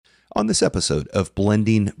On this episode of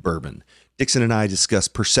Blending Bourbon, Dixon and I discuss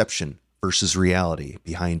perception versus reality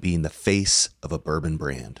behind being the face of a bourbon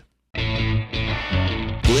brand.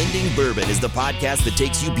 Blending Bourbon is the podcast that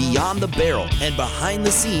takes you beyond the barrel and behind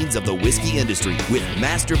the scenes of the whiskey industry with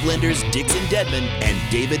master blenders Dixon Dedman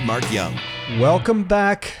and David Mark Young. Welcome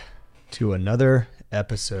back to another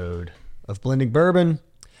episode of Blending Bourbon.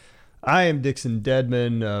 I am Dixon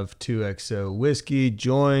Dedman of 2XO Whiskey,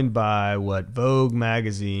 joined by what Vogue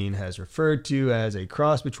magazine has referred to as a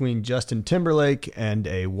cross between Justin Timberlake and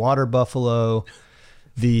a water buffalo,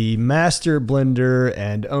 the master blender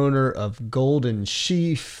and owner of Golden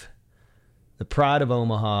Sheaf, the pride of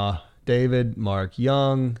Omaha, David Mark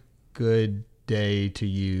Young. Good day to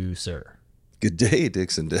you, sir. Good day,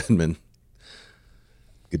 Dixon Dedman.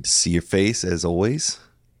 Good to see your face, as always.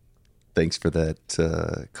 Thanks for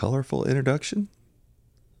that colorful introduction.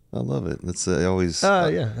 I love it. That's always...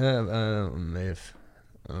 I don't know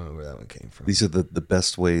where that one came from. These are the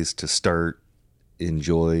best ways to start,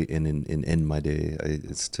 enjoy, and end my day. I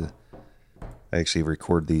actually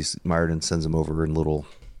record these. Myron sends them over in little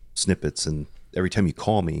snippets, and every time you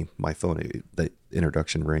call me, my phone, the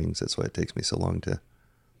introduction rings. That's why it takes me so long to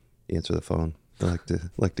answer the phone. I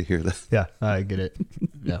like to hear that. Yeah, I get it.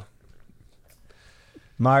 Yeah.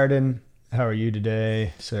 Myron, how are you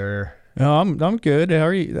today, sir? Oh, I'm good. How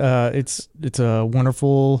are you? It's a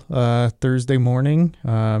wonderful Thursday morning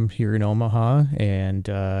here in Omaha, and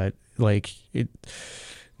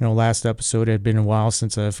last episode it had been a while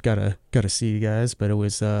since I've got to see you guys, but it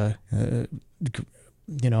was I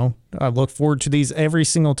look forward to these every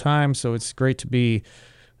single time, so it's great to be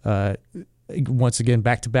once again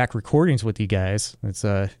back-to-back recordings with you guys. It's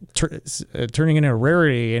turning into a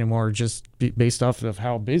rarity anymore, just based off of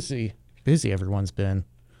how busy everyone's been.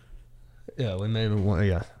 Yeah, we made one.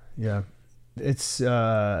 Yeah. It's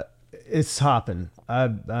hopping.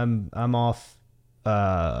 I'm off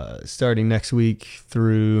starting next week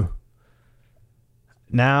through.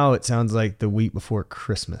 Now it sounds like the week before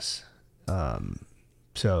Christmas.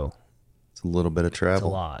 So it's a little bit of travel. It's a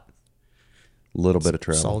lot. Little bit of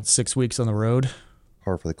travel. Solid 6 weeks on the road.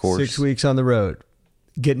 Par for the course. 6 weeks on the road.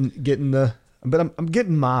 But I'm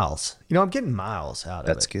getting miles. I'm getting miles out of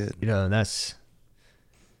it. That's good. That's.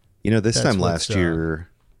 This time last year,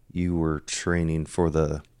 you were training for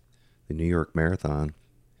the New York Marathon.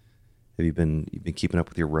 Have you been keeping up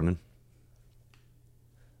with your running?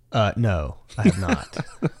 No, I have not.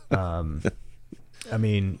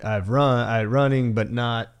 I'm running, but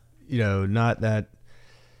not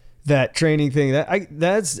that training thing.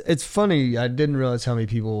 It's funny. I didn't realize how many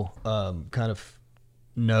people kind of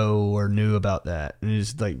know or knew about that, and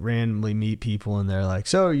just like randomly meet people and they're like,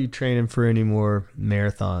 so are you training for any more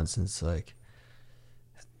marathons? And it's like,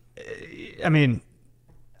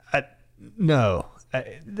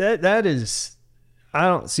 that is, I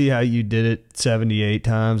don't see how you did it 78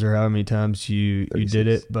 times or how many times you did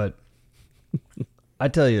it, but I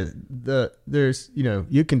tell you, there's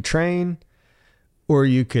you can train or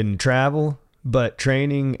you can travel, but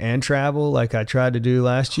training and travel like I tried to do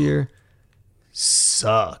last year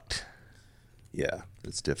sucked. Yeah,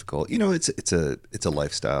 it's difficult. It's a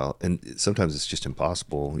lifestyle, and sometimes it's just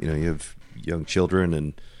impossible. You have young children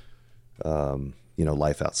and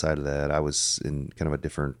life outside of that. I was in kind of a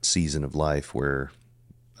different season of life where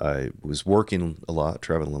I was working a lot,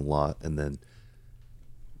 traveling a lot, and then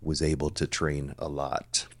was able to train a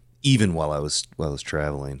lot even while I was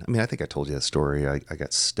traveling. I think I told you that story. I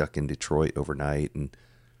got stuck in Detroit overnight and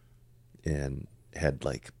had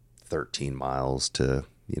like 13 miles to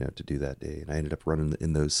do that day, and I ended up running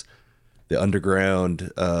in the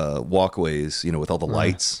underground walkways, with all the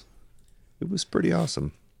lights. It was pretty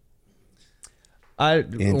awesome.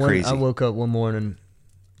 Crazy. I woke up one morning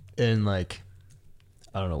in I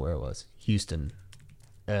don't know where it was, Houston,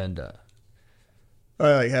 and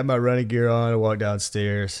I had my running gear on. I walked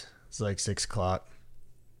downstairs. It's like 6:00,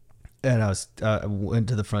 and I went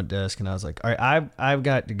to the front desk and I was like, all right, I've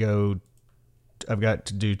got to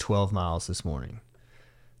do 12 miles this morning.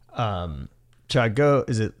 Should I go?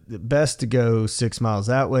 Is it best to go 6 miles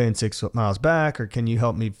that way and 6 miles back, or can you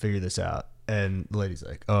help me figure this out? And the lady's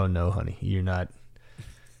like, oh no, honey, you're not.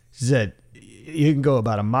 She said, you can go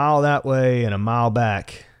about a mile that way and a mile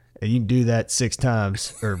back, and you can do that 6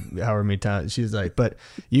 times or however many times. She's like, but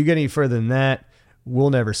you get any further than that,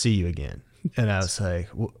 we'll never see you again. And I was like,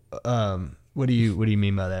 what do you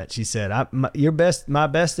mean by that? She said, my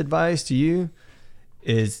best advice to you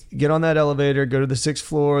is get on that elevator, go to the 6th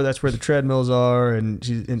floor. That's where the treadmills are. And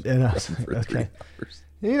I was like, okay.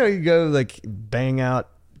 You go bang out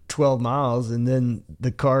 12 miles, and then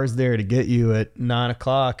the car's there to get you at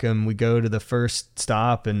 9:00, and we go to the first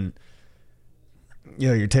stop, and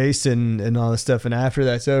you're tasting and all this stuff, and after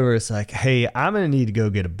that's over, it's like, hey, I'm gonna need to go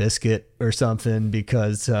get a biscuit or something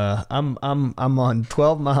because I'm on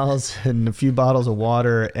 12 miles and a few bottles of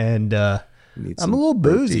water, and I'm a little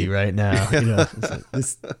boozy right now.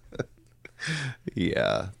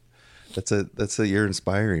 Yeah, that's a you're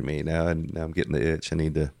inspiring me now, and now I'm getting the itch. I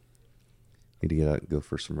need to get out and go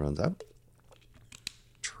for some runs. I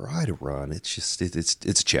try to run. It's just it's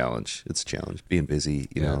a challenge. It's a challenge. Being busy,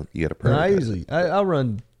 you know, you got to prioritize. I'll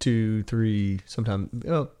run 2, 3, sometimes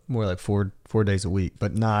more like 4 days a week,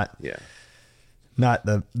 but not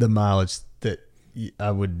the mileage that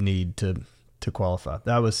I would need to qualify.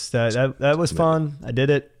 That was fun. I did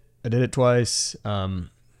it twice.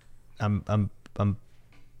 I'm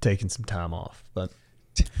taking some time off, but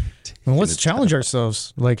well, let's challenge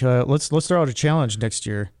ourselves. Like, let's throw out a challenge next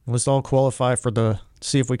year. Let's all qualify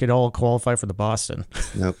see if we could all qualify for the Boston.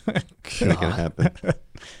 Nope, that ain't gonna happen.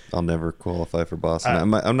 I'll never qualify for Boston.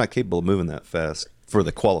 I'm not capable of moving that fast for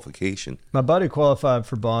the qualification. My buddy qualified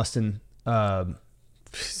for Boston.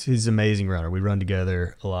 He's an amazing runner. We run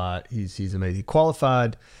together a lot. He's amazing. He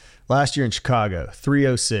qualified last year in Chicago,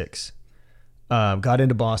 3:06. Got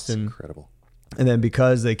into Boston. That's incredible. And then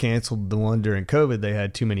because they canceled the one during COVID, they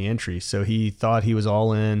had too many entries. So he thought he was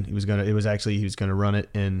all in. He was gonna run it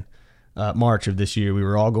in March of this year. We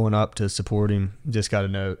were all going up to support him. Just got a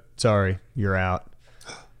note. Sorry, you're out.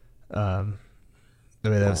 I mean,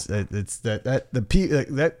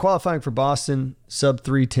 that qualifying for Boston sub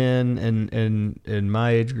 3:10 and in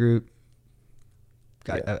my age group,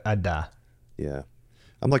 I'd die. Yeah.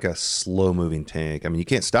 I'm like a slow moving tank. I mean, you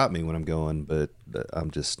can't stop me when I'm going, but I'm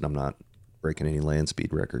not breaking any land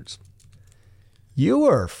speed records. You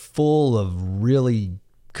are full of really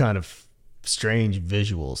kind of strange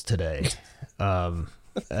visuals today.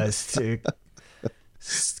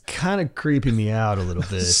 It's kind of creeping me out a little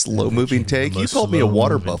bit. Slow moving tank. You called me a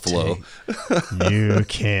water buffalo. You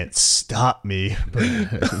can't stop me.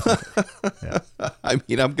 Yeah. I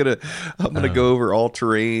mean, I'm gonna go over all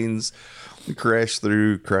terrains, crash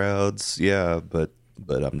through crowds. Yeah, but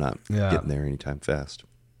I'm not getting there anytime fast.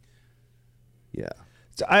 Yeah.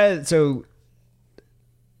 So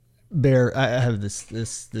Bear, I have this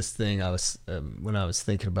thing. I was when I was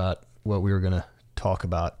thinking about what we were gonna talk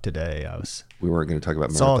about today. We weren't going to talk about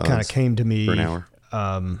marathons. It's all kind of came to me for an hour.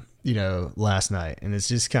 Last night, and it's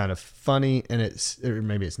just kind of funny, and or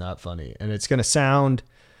maybe it's not funny, and it's going to sound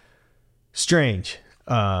strange.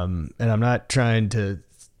 And I'm not trying to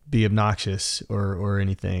be obnoxious or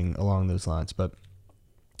anything along those lines, but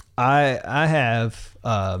I have,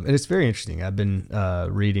 and it's very interesting. I've been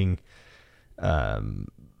reading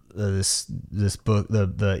this book,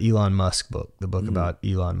 the Elon Musk book, the book about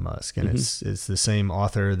Elon Musk, and it's the same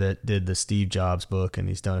author that did the Steve Jobs book, and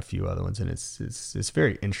he's done a few other ones, and it's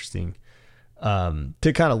very interesting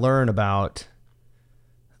to kind of learn about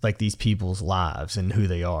like these people's lives and who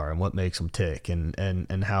they are and what makes them tick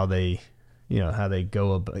and how they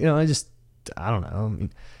go about, I don't know. I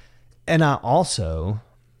mean, and I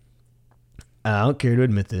don't care to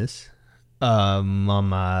admit this. On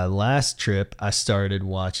my last trip, I started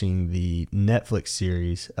watching the Netflix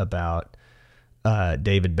series about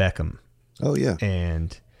David Beckham. Oh yeah,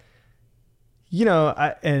 and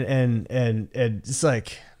and it's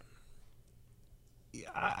like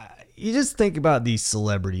you just think about these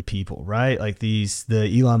celebrity people, right? Like the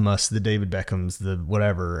Elon Musk, the David Beckhams, the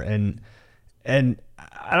whatever, and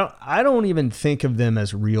I don't even think of them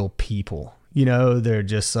as real people. They're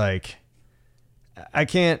just like, I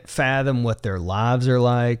can't fathom what their lives are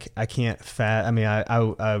like. I can't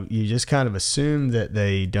you just kind of assume that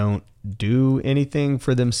they don't do anything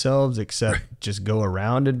for themselves except just go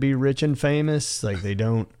around and be rich and famous. Like they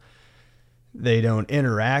don't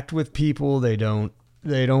interact with people. They don't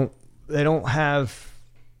have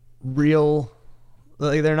real,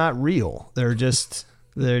 like they're not real. They're just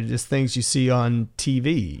things you see on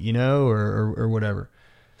TV, or whatever.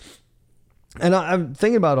 And I'm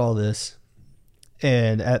thinking about all this.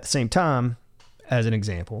 And at the same time, as an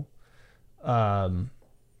example,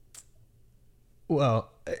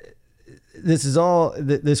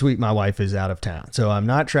 this week my wife is out of town. So I'm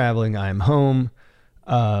not traveling. I am home.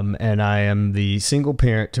 And I am the single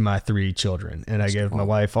parent to my 3 children. And I give my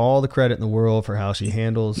wife all the credit in the world for how she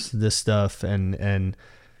handles this stuff. And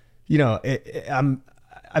it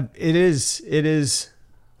is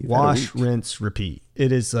wash, rinse, repeat.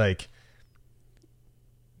 It is like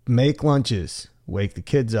make lunches, wake the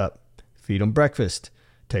kids up, feed them breakfast,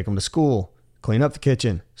 take them to school, clean up the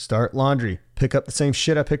kitchen, start laundry, pick up the same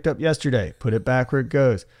shit I picked up yesterday, put it back where it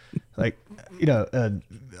goes. Like,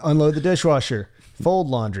 unload the dishwasher, fold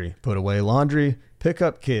laundry, put away laundry, pick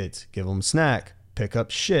up kids, give them a snack, pick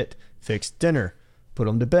up shit, fix dinner, put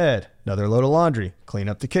them to bed, another load of laundry, clean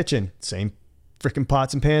up the kitchen, same freaking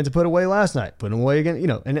pots and pans I put away last night, put them away again,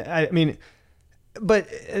 and I mean, but,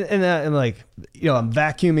 and I'm like, I'm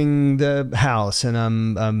vacuuming the house and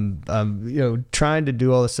I'm trying to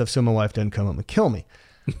do all this stuff so my wife doesn't come up and kill me.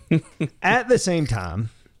 At the same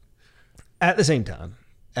time,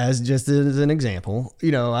 as just as an example,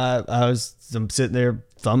 I'm sitting there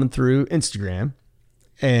thumbing through Instagram,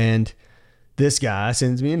 and this guy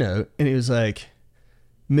sends me a note, and he was like,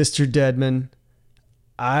 "Mr. Deadman,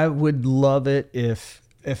 I would love it if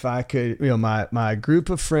I could, my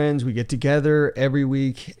group of friends, we get together every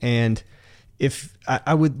week, and if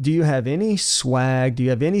I would, do you have any swag? Do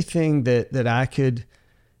you have anything that I could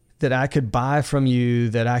buy from you,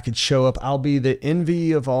 that I could show up? I'll be the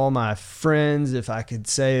envy of all my friends if I could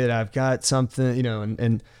say that I've got something,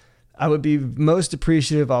 and I would be most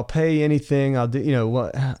appreciative. I'll pay anything. I'll do,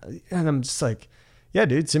 what?" And I'm just like, "Yeah,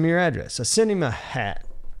 dude, send me your address." I send him a hat.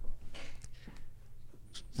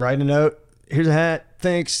 Write a note. "Here's a hat.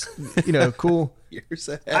 Thanks." Cool. Here's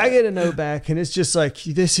a hat. I get a note back, and it's just like,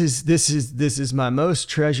 this is my most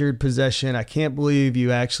treasured possession. I can't believe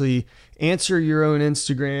you actually answer your own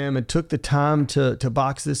Instagram and took the time to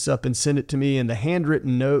box this up and send it to me. And the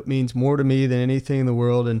handwritten note means more to me than anything in the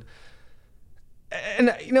world. And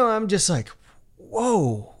I'm just like,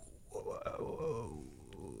 whoa.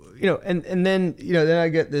 And then I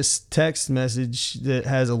get this text message that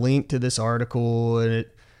has a link to this article, and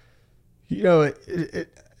it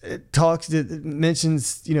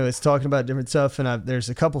mentions, it's talking about different stuff. And there's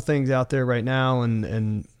a couple things out there right now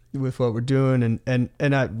and with what we're doing.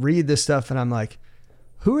 And I read this stuff and I'm like,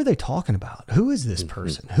 who are they talking about? Who is this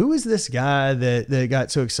person? Who is this guy that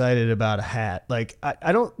got so excited about a hat? Like,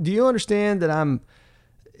 do you understand that I'm,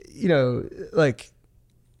 like,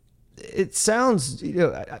 it sounds,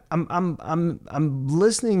 I'm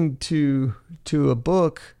listening to a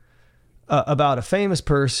book about a famous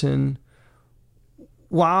person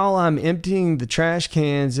while I'm emptying the trash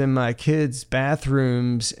cans in my kids'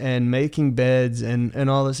 bathrooms and making beds and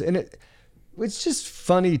all this. And it's just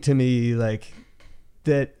funny to me, like,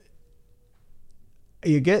 that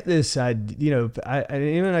you get this, I go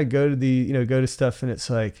to go to stuff and it's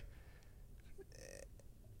like,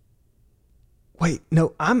 wait,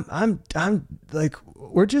 no, I'm like,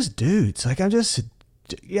 we're just dudes. Like, I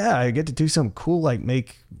get to do something cool, like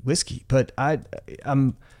make whiskey, but I'm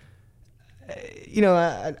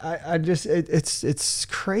it's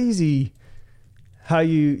crazy how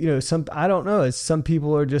I don't know. Some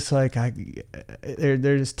people are just like,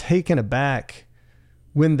 they're just taken aback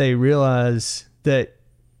when they realize that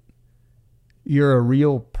you're a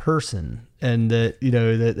real person and that,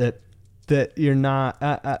 that you're not,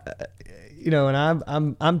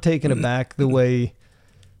 and I'm taken aback the way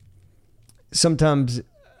sometimes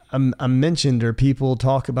I'm mentioned or people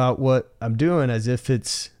talk about what I'm doing as if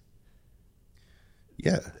it's,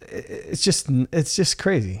 it's just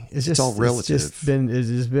crazy. It's all relative. It's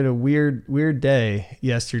just been a weird day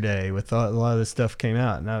yesterday with a lot of this stuff came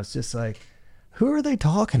out, and I was just like, who are they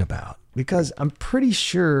talking about? Because I'm pretty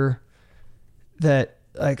sure that,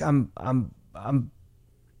 like, I'm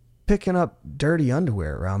picking up dirty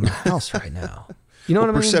underwear around my house right now. You know what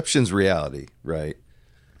I mean? Perception's reality, right?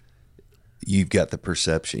 You've got the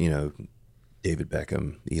perception, David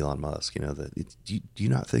Beckham, Elon Musk, do you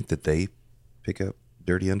not think that they pick up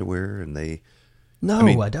dirty underwear and they... No,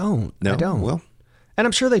 I don't. No? I don't. Well, and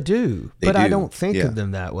I'm sure they do, but I don't think of them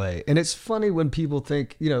that way. And it's funny when people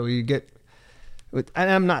think, you get... And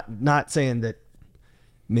I'm not saying that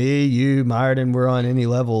me, you, Myerton, we're on any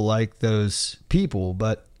level like those people,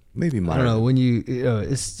 but... Maybe Myerton. I don't know, when it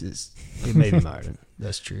may be Myerton.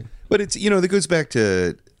 That's true. But it's, that goes back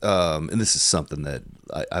to... and this is something that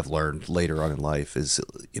I've learned later on in life is,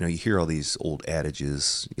 you hear all these old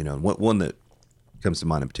adages, and one that comes to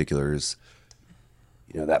mind in particular is,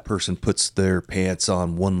 that person puts their pants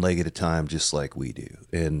on one leg at a time, just like we do.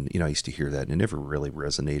 And, I used to hear that and it never really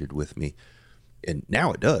resonated with me. And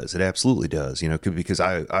now it does. It absolutely does, because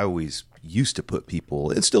I always used to put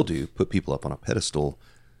people, and still do, put people up on a pedestal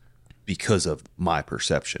because of my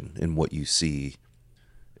perception and what you see.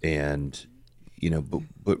 And,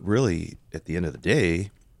 but really at the end of the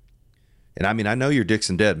day, and I mean, I know you're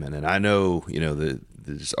Dixon Deadman, and I know,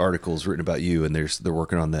 there's articles written about you, and they're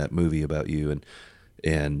working on that movie about you, and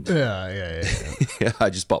yeah. yeah, I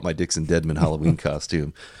just bought my Dixon Deadman Halloween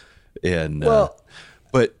costume, and but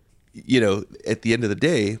at the end of the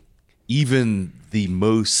day, even the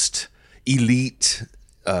most, elite,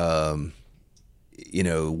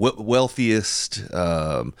 wealthiest,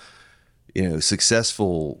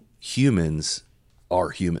 successful humans are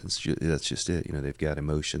humans. That's just it. They've got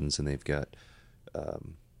emotions and they've got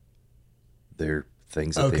their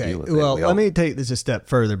things that they deal with. Well, let me take this a step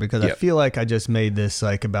further because I Yep. feel like I just made this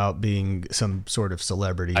like about being some sort of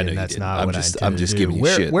celebrity, I know and you that's didn't. not I'm what just- I I'm intended just to giving do. you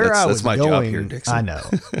Where, shit. Where That's- I that's was my job going, here, Dixon. I know.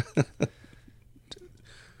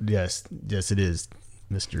 Yes, it is,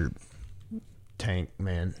 Mr. Tank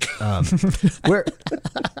Man. Where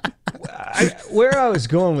where I was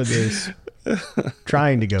going with this,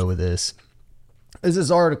 trying to go with this, is this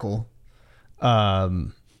article,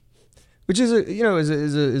 which is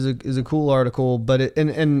a cool article, but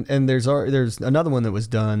and there's another one that was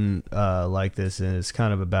done like this, and it's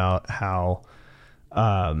kind of about how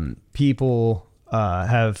people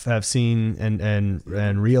have seen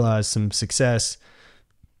and realized some success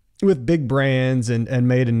with big brands and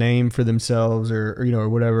made a name for themselves or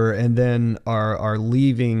whatever, and then are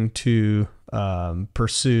leaving to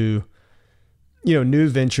pursue new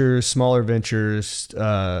ventures, smaller ventures,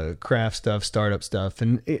 craft stuff, startup stuff,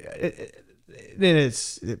 and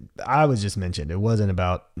I was just mentioned. It wasn't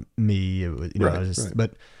about me. It was, Right, I was just, right.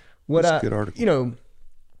 but what It's a good article.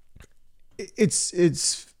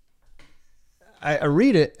 I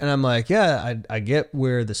read it and I'm like, yeah, I get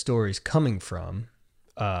where the story's coming from.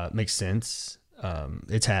 Makes sense.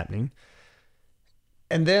 It's happening.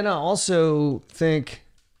 And then I also think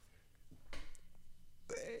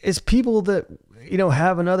it's people that,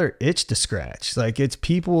 have another itch to scratch. Like it's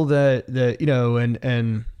people that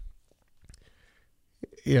and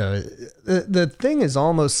the thing is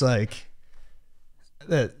almost like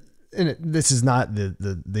that. And this is not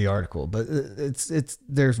the article, but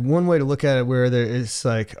there's one way to look at it where it's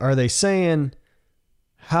like, are they saying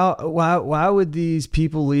why would these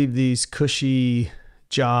people leave these cushy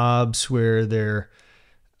jobs where they're,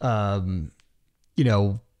 at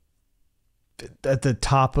the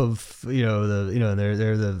top of, they're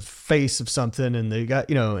the face of something and they got,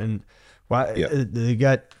 and why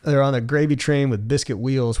they're on a gravy train with biscuit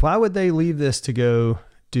wheels. Why would they leave this to go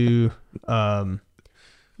do,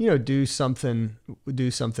 do something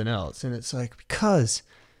else? And it's like, because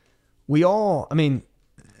we all,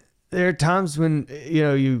 there are times when,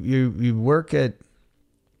 you work at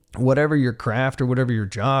whatever your craft or whatever your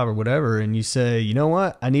job or whatever, and you say, you know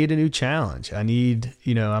what, I need a new challenge. I need,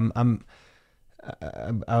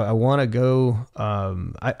 I want to go,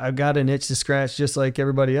 I've got an itch to scratch just like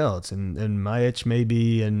everybody else. And my itch may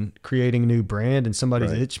be in creating a new brand, and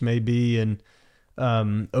somebody's itch may be in,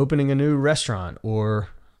 opening a new restaurant or,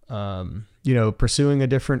 pursuing a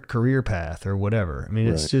different career path or whatever.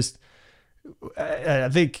 It's just, I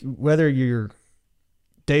think whether you're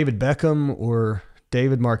David Beckham or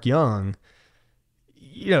David Mark Young,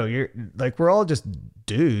 you're like, we're all just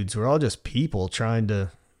dudes. We're all just people trying to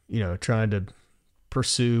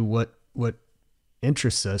pursue what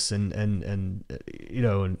interests us and I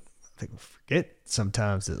think we forget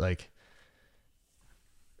sometimes that like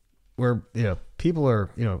we're, people are,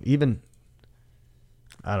 even,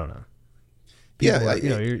 I don't know. People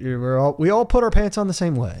are, we all put our pants on the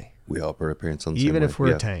same way. We all put our pants on the same even way. if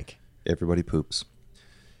we're a tank. Everybody poops.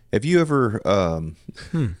 Have you ever,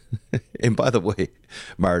 and by the way,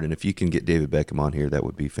 Martin, if you can get David Beckham on here, that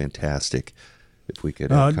would be fantastic. If we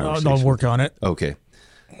could have a conversation. I'll work on it. Okay.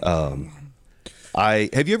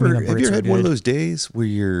 Have you ever had one of those days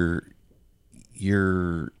where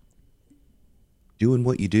you're doing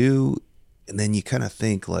what you do and then you kind of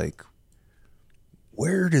think like,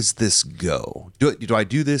 where does this go? Do I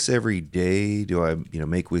do this every day? Do I,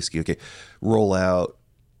 make whiskey? Okay. Roll out.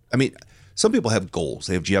 Some people have goals.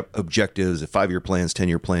 They have objectives, 5-year plans,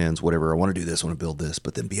 10-year plans, whatever. I want to do this. I want to build this.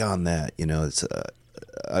 But then beyond that, it's,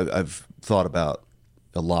 I've thought about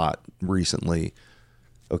a lot recently.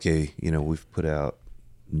 Okay. We've put out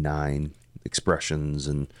 9 expressions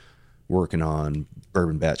and working on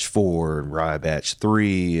Bourbon Batch 4 and Rye Batch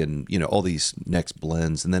 3 and, all these next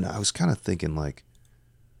blends. And then I was kind of thinking like,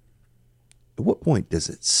 at what point does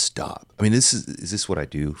it stop? Is this what I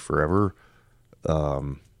do forever? At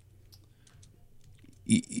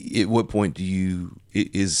what point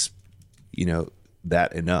is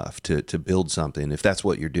that enough to build something, if that's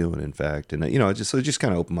what you're doing, in fact? And, it just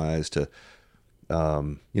kind of opened my eyes to,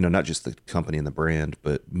 not just the company and the brand,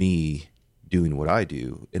 but me doing what I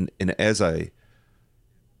do. And as I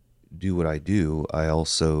do what I do, I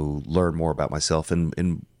also learn more about myself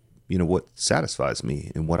and what satisfies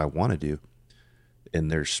me and what I want to do. And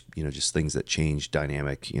there's, just things that change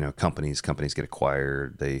dynamic, companies get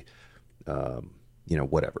acquired. They,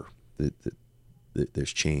 whatever,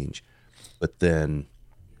 there's change. But then,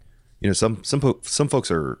 some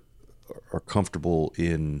folks are comfortable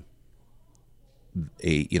in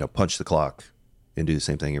a, punch the clock and do the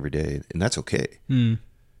same thing every day, and that's okay. And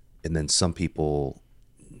then some people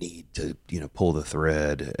need to, pull the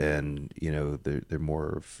thread, and, they're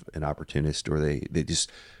more of an opportunist, or they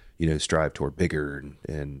just, strive toward bigger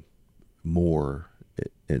and more.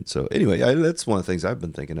 And so anyway, that's one of the things I've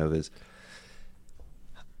been thinking of is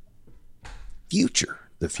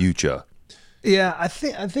the future. Yeah, I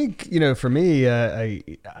think for me,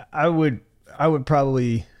 I would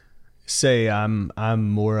probably say I'm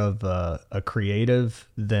more of a creative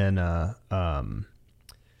than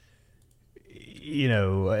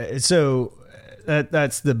so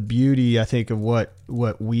that's the beauty, I think, of what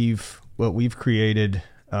we've created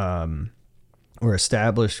or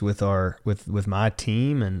established with with my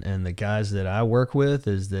team and the guys that I work with,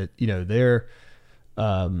 is that they're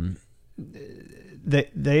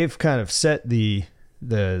they've kind of set the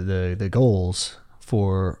goals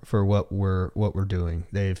for what we're doing.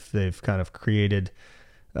 They've kind of created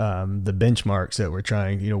the benchmarks that we're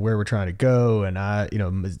trying, where we're trying to go. And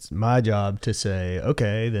it's my job to say,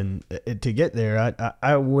 okay, then to get there,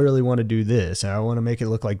 I really want to do this, and I want to make it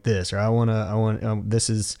look like this, or I want this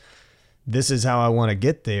is how I want to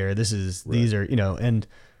get there. These are, and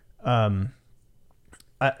I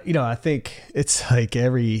think it's like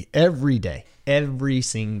every day, every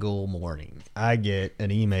single morning, I get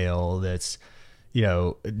an email that's,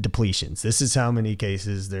 depletions. This is how many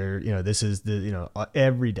cases there, this is the,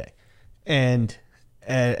 every day. And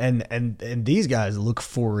these guys look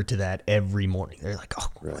forward to that every morning. They're like, oh,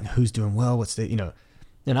 who's doing well? What's the,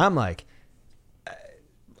 and I'm like,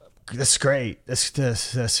 that's great.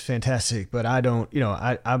 That's fantastic. But I don't,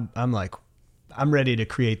 I'm like, I'm ready to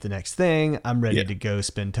create the next thing. I'm ready to go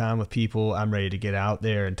spend time with people. I'm ready to get out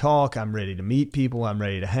there and talk. I'm ready to meet people. I'm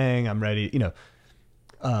ready to hang. I'm ready,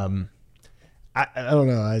 I don't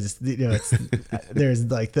know. I just, it's, there's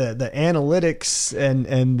like the analytics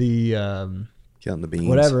and the, counting the beans,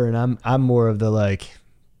 whatever. And I'm more of the like,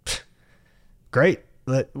 great.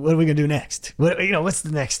 What are we gonna do next? What's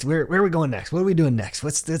the next? Where are we going next? What are we doing next?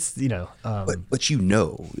 What's this? But as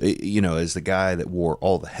the guy that wore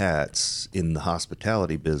all the hats in the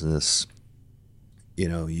hospitality business,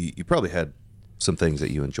 you probably had some things that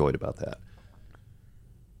you enjoyed about that,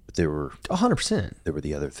 but there were 100%. There were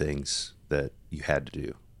the other things that you had to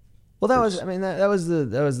do. Well, that was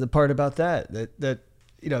the part about that the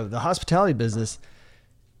hospitality business,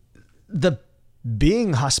 the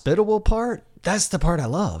being hospitable part. That's the part I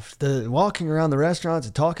loved. The walking around the restaurants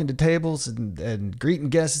and talking to tables and greeting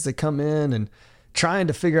guests as they come in and trying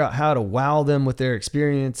to figure out how to wow them with their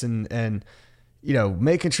experience and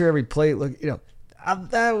making sure every plate look,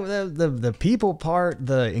 the people part,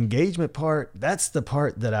 the engagement part, that's the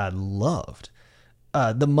part that I loved.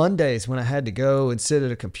 The Mondays when I had to go and sit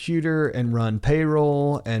at a computer and run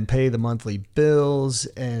payroll and pay the monthly bills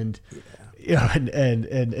and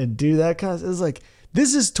and do that kind of, it was like,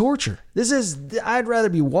 this is torture. I'd rather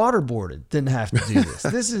be waterboarded than have to do this.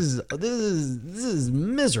 This is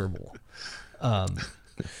miserable. But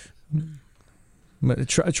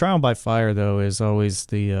trial by fire though is always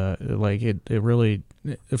the it really,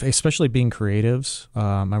 especially being creatives.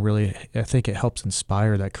 I think it helps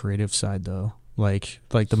inspire that creative side though. Like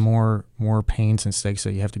the more pains and stakes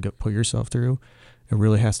that you have to put yourself through, it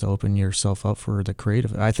really has to open yourself up for the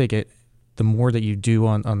creative. I think the more that you do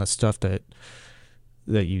on the stuff that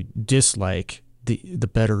you dislike, the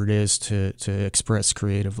better it is to express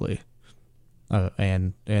creatively.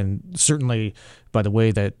 And certainly by the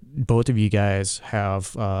way that both of you guys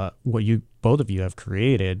have what both of you have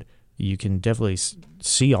created, you can definitely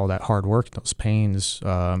see all that hard work, those pains,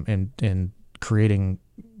 and creating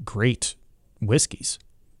great whiskeys.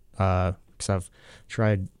 Because I've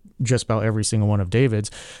tried just about every single one of David's,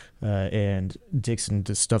 and Dixon,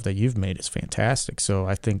 the stuff that you've made is fantastic. So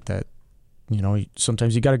I think that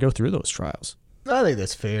sometimes you got to go through those trials. I think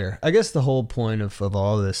that's fair. I guess the whole point of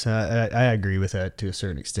all of this, I agree with that to a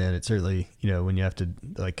certain extent. It's certainly, when you have to,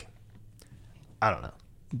 like, I don't know,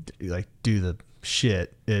 like do the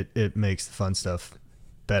shit, it makes the fun stuff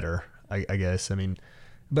better, I guess. I mean,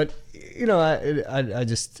 but, I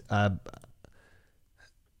just,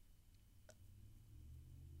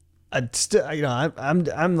 I'd still,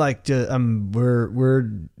 I'm like,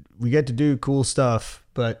 we get to do cool stuff,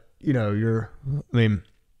 but,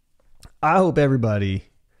 I hope everybody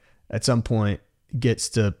at some point gets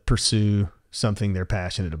to pursue something they're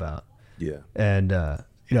passionate about. Yeah. And,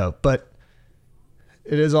 but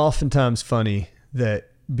it is oftentimes funny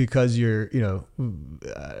that because you're,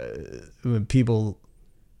 when people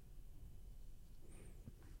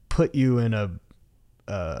put you in a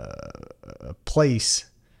a place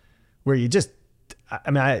where you just,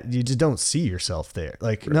 you just don't see yourself there.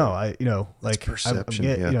 Like, right. no, like perception,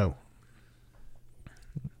 yeah.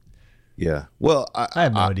 Yeah. Well, I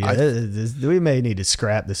have no idea. We may need to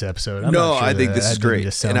scrap this episode. I'm not sure I think this is great.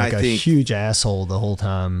 Just sound And like I a think huge asshole the whole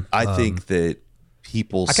time. I think that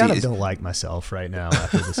people I kind of don't like myself right now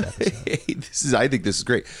after this episode. I think this is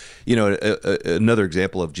great. Another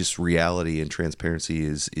example of just reality and transparency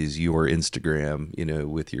is your Instagram,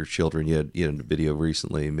 with your children. You had a video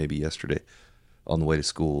recently, maybe yesterday, on the way to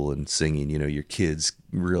school and singing, your kids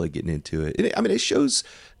really getting into it. And it shows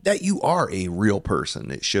that you are a real person.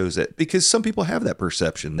 It shows that, because some people have that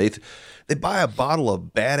perception. They buy a bottle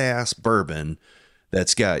of badass bourbon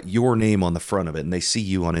that's got your name on the front of it, and they see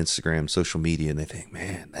you on Instagram, social media, and they think,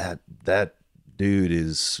 man, that dude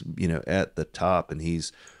is, at the top, and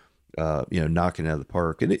he's, knocking it out of the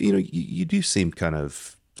park. And, you do seem kind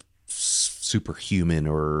of superhuman,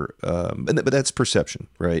 but that's perception,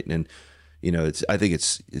 right? And, I think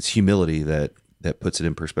it's humility that puts it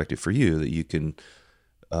in perspective for you, that you can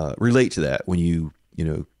relate to that when you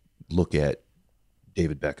look at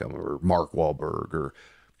David Beckham or Mark Wahlberg or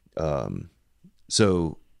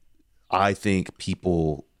so I think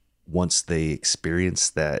people, once they experience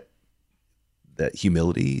that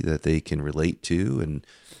humility that they can relate to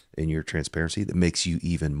and your transparency, that makes you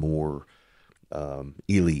even more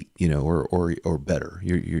elite, or better.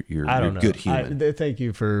 You're a good human. Thank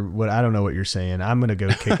you for what. I don't know what you're saying. I'm gonna go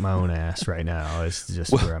kick my own ass right now. It's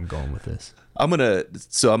just where I'm going with this. I'm gonna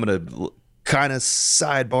kind of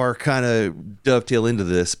sidebar, kind of dovetail into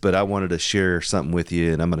this, but I wanted to share something with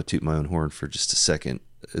you, and I'm gonna toot my own horn for just a second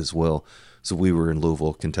as well. So we were in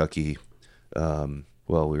Louisville, Kentucky. We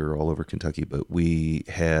were all over Kentucky, but we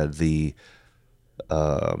had the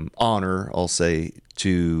honor, I'll say,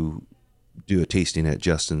 to do a tasting at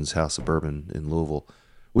Justin's House of Bourbon in Louisville,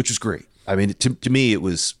 which was great. I mean, to me, it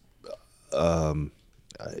was,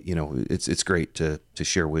 it's great to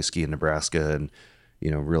share whiskey in Nebraska, and,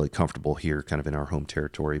 really comfortable here kind of in our home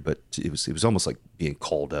territory. But it was almost like being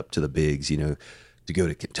called up to the bigs, to go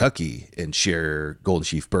to Kentucky and share Golden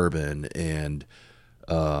Sheaf bourbon, and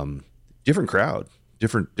different crowd,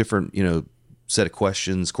 different, set of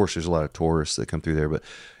questions. Of course, there's a lot of tourists that come through there, but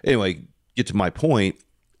anyway, get to my point.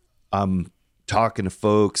 I'm talking to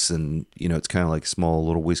folks, and it's kind of like a small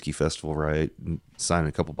little whiskey festival, right? And signing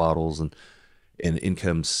a couple bottles, and in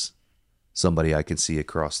comes somebody I can see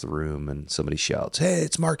across the room, and somebody shouts, "Hey,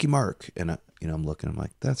 it's Marky Mark!" And I'm looking, I'm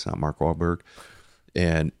like, that's not Mark Wahlberg.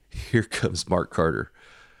 And here comes Mark Carter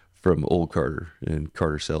from Old Carter, and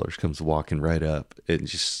Carter Cellars comes walking right up and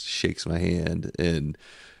just shakes my hand, and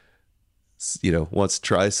wants to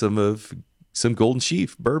try some Golden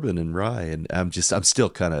Sheaf bourbon and rye. And I'm still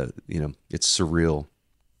kind of, it's surreal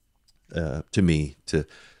to me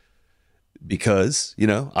because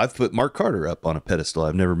I've put Mark Carter up on a pedestal.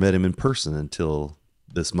 I've never met him in person until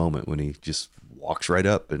this moment, when he just walks right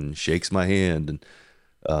up and shakes my hand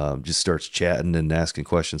and just starts chatting and asking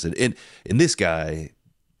questions. And this guy,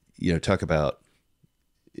 talk about,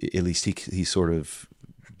 at least he sort of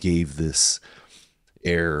gave this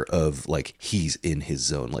air of like he's in his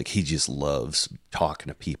zone, like he just loves talking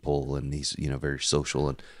to people, and he's very social.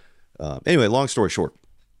 And anyway, long story short,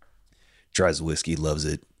 tries the whiskey, loves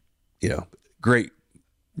it, great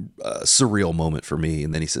surreal moment for me.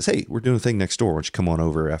 And then he says, "Hey, we're doing a thing next door, why don't you come on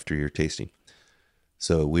over after your tasting?"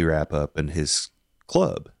 So we wrap up, and his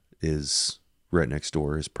club is right next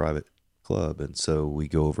door, his private club. And so we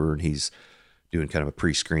go over, and he's doing kind of a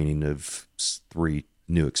pre-screening of 3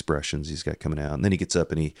 new expressions he's got coming out. And then he gets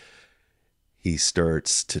up, and he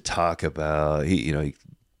starts to talk about, he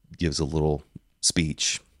gives a little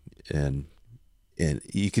speech, and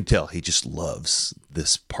you can tell he just loves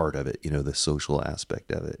this part of it, the social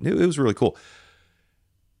aspect of it. And it was really cool.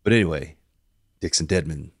 But anyway, Dixon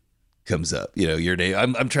Deadman comes up, your name.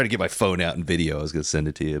 I'm trying to get my phone out and video. I was going to send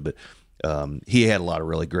it to you, but he had a lot of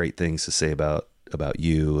really great things to say about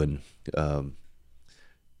you, and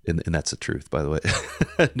that's the truth, by the way.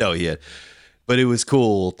 No, he had, but it was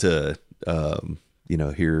cool to,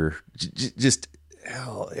 hear just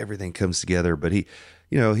how everything comes together. But he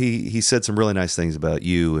said some really nice things about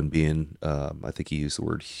you, and being, I think he used the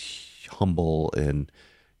word humble, and,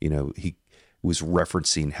 he was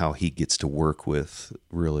referencing how he gets to work with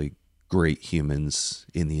really great humans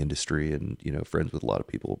in the industry, and, friends with a lot of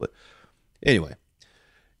people. But anyway,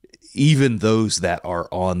 even those that are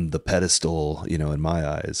on the pedestal, in my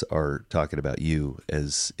eyes, are talking about you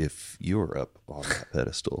as if you're up on that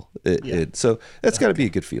pedestal. So that's got to be a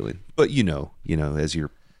good feeling. But as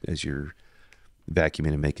you're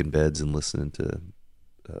vacuuming and making beds and listening to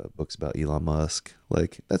books about Elon Musk.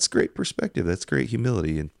 Like, that's great perspective. That's great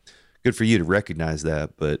humility, and good for you to recognize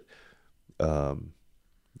that. But,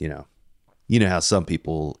 you know how some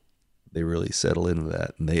people, they really settle into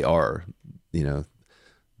that, and they are, you know,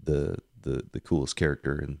 the coolest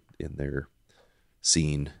character in their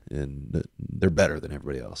scene, and they're better than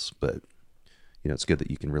everybody else. But, you know, it's good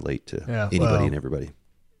that you can relate to anybody and everybody.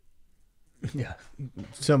 Yeah.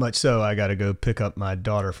 So much so I got to go pick up my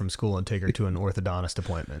daughter from school and take her to an orthodontist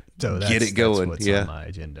appointment. So that's, Get it going. That's what's on my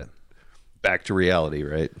agenda. Back to reality,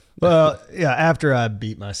 right? Well, yeah, after I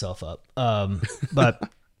beat myself up. But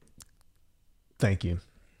thank you.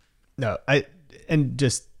 No, and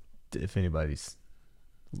just if anybody's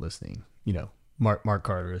listening, you know, Mark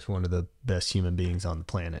Carter is one of the best human beings on the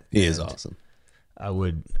planet. He is awesome. I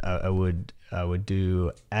would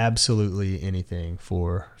do absolutely anything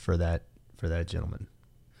for that gentleman.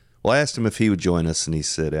 Well, I asked him if he would join us, and he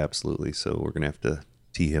said absolutely. So we're gonna have to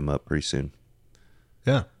tee him up pretty soon.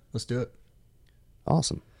 Yeah, let's do it.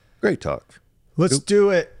 Awesome, great talk. Let's do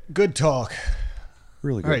it. Good talk.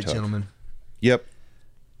 Really good All right, talk. gentlemen. Yep.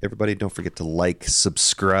 Everybody, don't forget to like,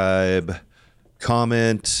 subscribe,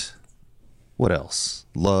 comment. What else?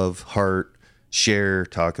 Love, heart, share,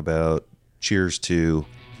 talk about, cheers to,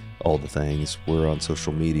 all the things. We're on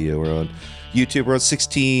social media. We're on YouTube. We're on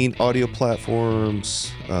 16 audio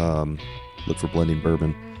platforms. Look for Blending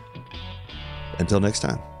Bourbon. Until next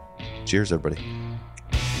time. Cheers, everybody.